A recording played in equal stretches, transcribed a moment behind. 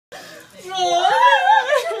What's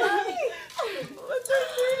her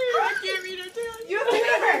name? I can't read her tail. You have to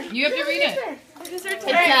read her. You have to read it. What is her It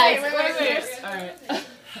tail? says, Wait. Alright.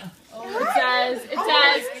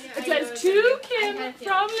 It says to Kim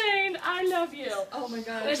from Lane, I love you. Oh my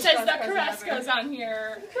god. And it says the Carrasco's on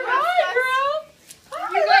here. Hi, girl.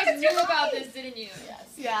 You guys knew about this, didn't you? Yes.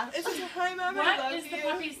 Yeah. It's hi, Mom. I What love is you. the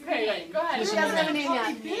puppy's Okay, name? go ahead. She doesn't have a name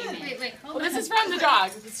yet. Wait, Well, this is from the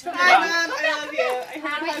dog. This is from the Hi, dog. Mom. I love you. I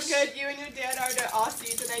heard how good you and your dad are to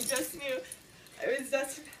Aussies, and I just knew I was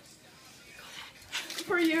destined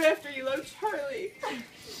for you after you loved Charlie,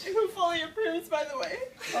 who fully approves, by the way.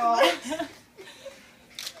 Oh.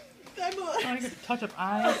 I'm a, I could touch up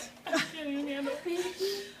eyes. Can't even handle it.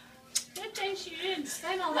 Good thing she didn't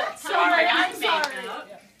spend all that time. Sorry, on I'm makeup.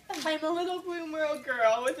 sorry. I'm a little bloom world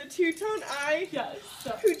girl with a two-tone eye Yes.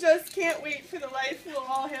 who just can't wait for the life we'll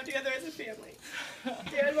all have together as a family.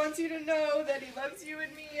 Dad wants you to know that he loves you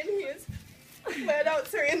and me, and he is flat out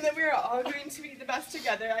certain that we're all going to be the best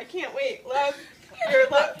together. I can't wait. Love, your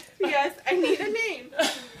love. Yes, I need a name.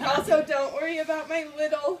 Also, don't worry about my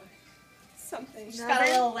little something. She's got a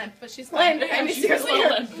little limp, but she's fine. Limp. I mean, She's a seriously,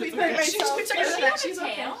 little limp. we put myself. Does she have a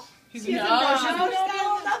tail? She's She has a No, dog. she's She's not.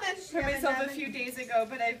 got nothing. For myself a few days ago,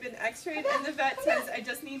 but I've been x-rayed and the vet says I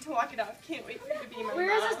just need to walk it off. Can't wait for you to be my Where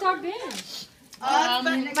mom. has this dog been?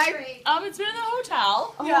 It's been in the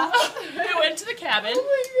hotel. Yeah. We went to the cabin. Oh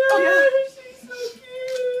my god, she's so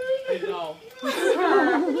cute. I know. Her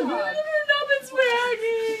nubbin's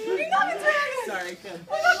wagging. Sorry, Kim.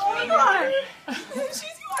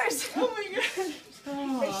 She's yours. Oh my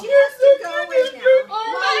god. She has to go away now. Oh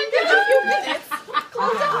my god.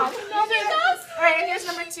 Calm down. Alright, and here's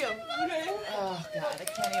number 2. Okay. Oh God, I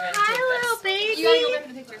can't even Hi, little take baby. You gotta go back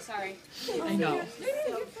in the picture, sorry. this. I know.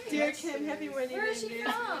 Dear Kim, happy wedding Where is she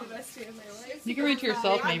anniversary. from? The best day of my life. You can read to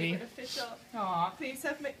yourself, maybe. Official. Aw. Please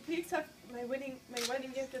accept my wedding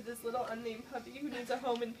gift of this little unnamed puppy who needs a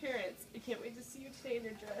home and parents. I can't wait to see you today in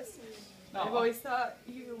your dress. I've Aw. always thought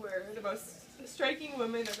you were the most striking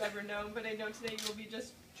woman I've ever known, but I know today you will be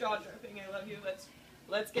just jaw-dropping. I love you.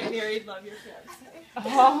 Let's get married. Love your fiance.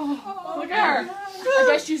 Oh, look at her. I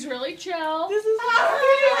guess she's really chill. This is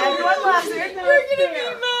Everyone loves her. You're gonna be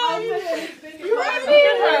mom. Look at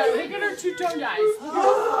her. Look at her two-toned eyes.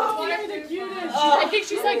 One of the cutest. I think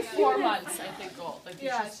she's like 4 months. I think old. I think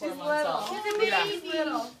Yeah, she's 4 she's months little. old. She's a Yeah. baby.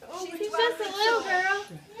 Little. She's just a little girl.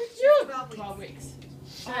 12 weeks.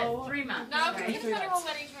 3 months. No, right? it's not her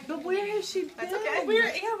wedding. But where has she been? That's okay. Where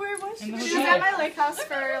was she? In the She was hotel. at my lake house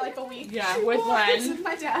for like a week. Yeah, with With Len.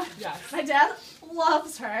 my dad. Yes. My dad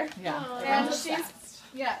loves her. Yeah. And Len's she's, obsessed.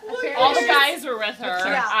 yeah. All apparently the she's- guys were with her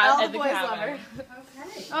Yeah, at all the the boys love cabin. her.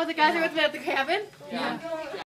 Oh, the guys are with me at the cabin? Yeah.